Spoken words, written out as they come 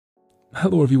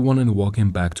Hello everyone and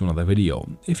welcome back to another video.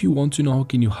 If you want to know how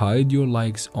can you hide your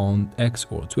likes on X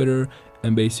or Twitter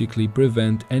and basically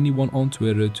prevent anyone on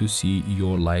Twitter to see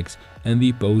your likes and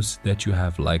the posts that you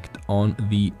have liked on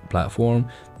the platform,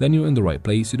 then you're in the right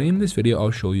place. Today in this video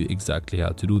I'll show you exactly how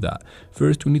to do that.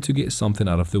 First, we need to get something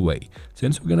out of the way.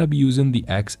 Since we're gonna be using the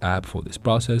X app for this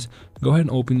process, go ahead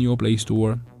and open your Play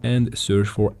Store and search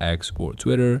for X or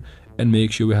Twitter, and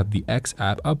make sure we have the X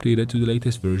app updated to the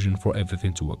latest version for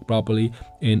everything to work properly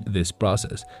in this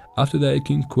process. After that, you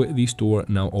can quit the store.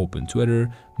 Now open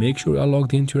Twitter, make sure you are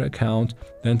logged into your account,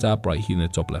 then tap right here in the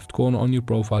top left corner on your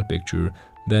profile picture,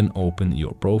 then open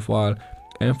your profile,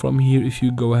 and from here if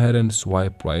you go ahead and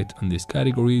swipe right on these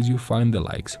categories, you find the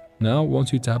likes. Now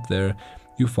once you tap there,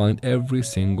 you find every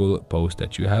single post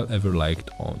that you have ever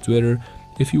liked on Twitter.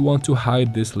 If you want to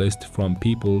hide this list from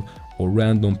people or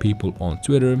random people on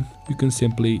Twitter, you can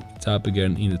simply tap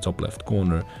again in the top left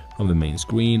corner from the main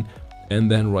screen, and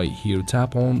then right here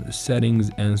tap on settings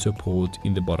and support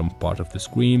in the bottom part of the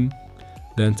screen,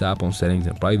 then tap on settings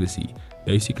and privacy.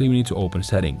 Basically we need to open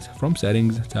settings. From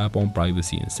settings, tap on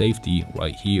privacy and safety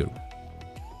right here.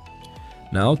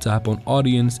 Now tap on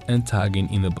audience and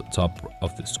tagging in the top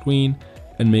of the screen,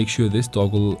 and make sure this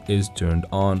toggle is turned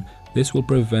on. This will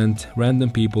prevent random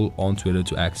people on Twitter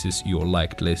to access your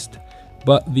liked list,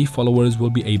 but the followers will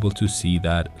be able to see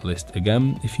that list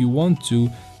again. If you want to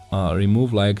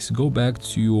remove likes, go back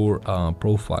to your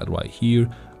profile right here,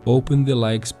 open the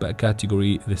likes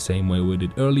category the same way we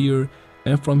did earlier,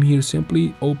 and from here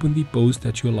simply open the post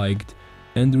that you liked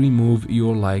and remove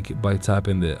your like by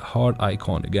tapping the heart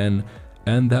icon again,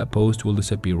 and that post will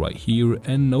disappear right here,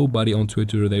 and nobody on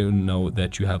Twitter, they will know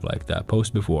that you have liked that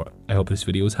post before. I hope this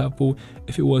video was helpful.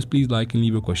 If it was, please like and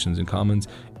leave your questions and comments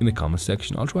in the comment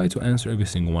section. I'll try to answer every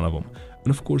single one of them. And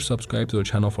of course, subscribe to the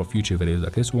channel for future videos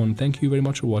like this one. Thank you very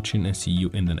much for watching, and see you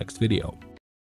in the next video.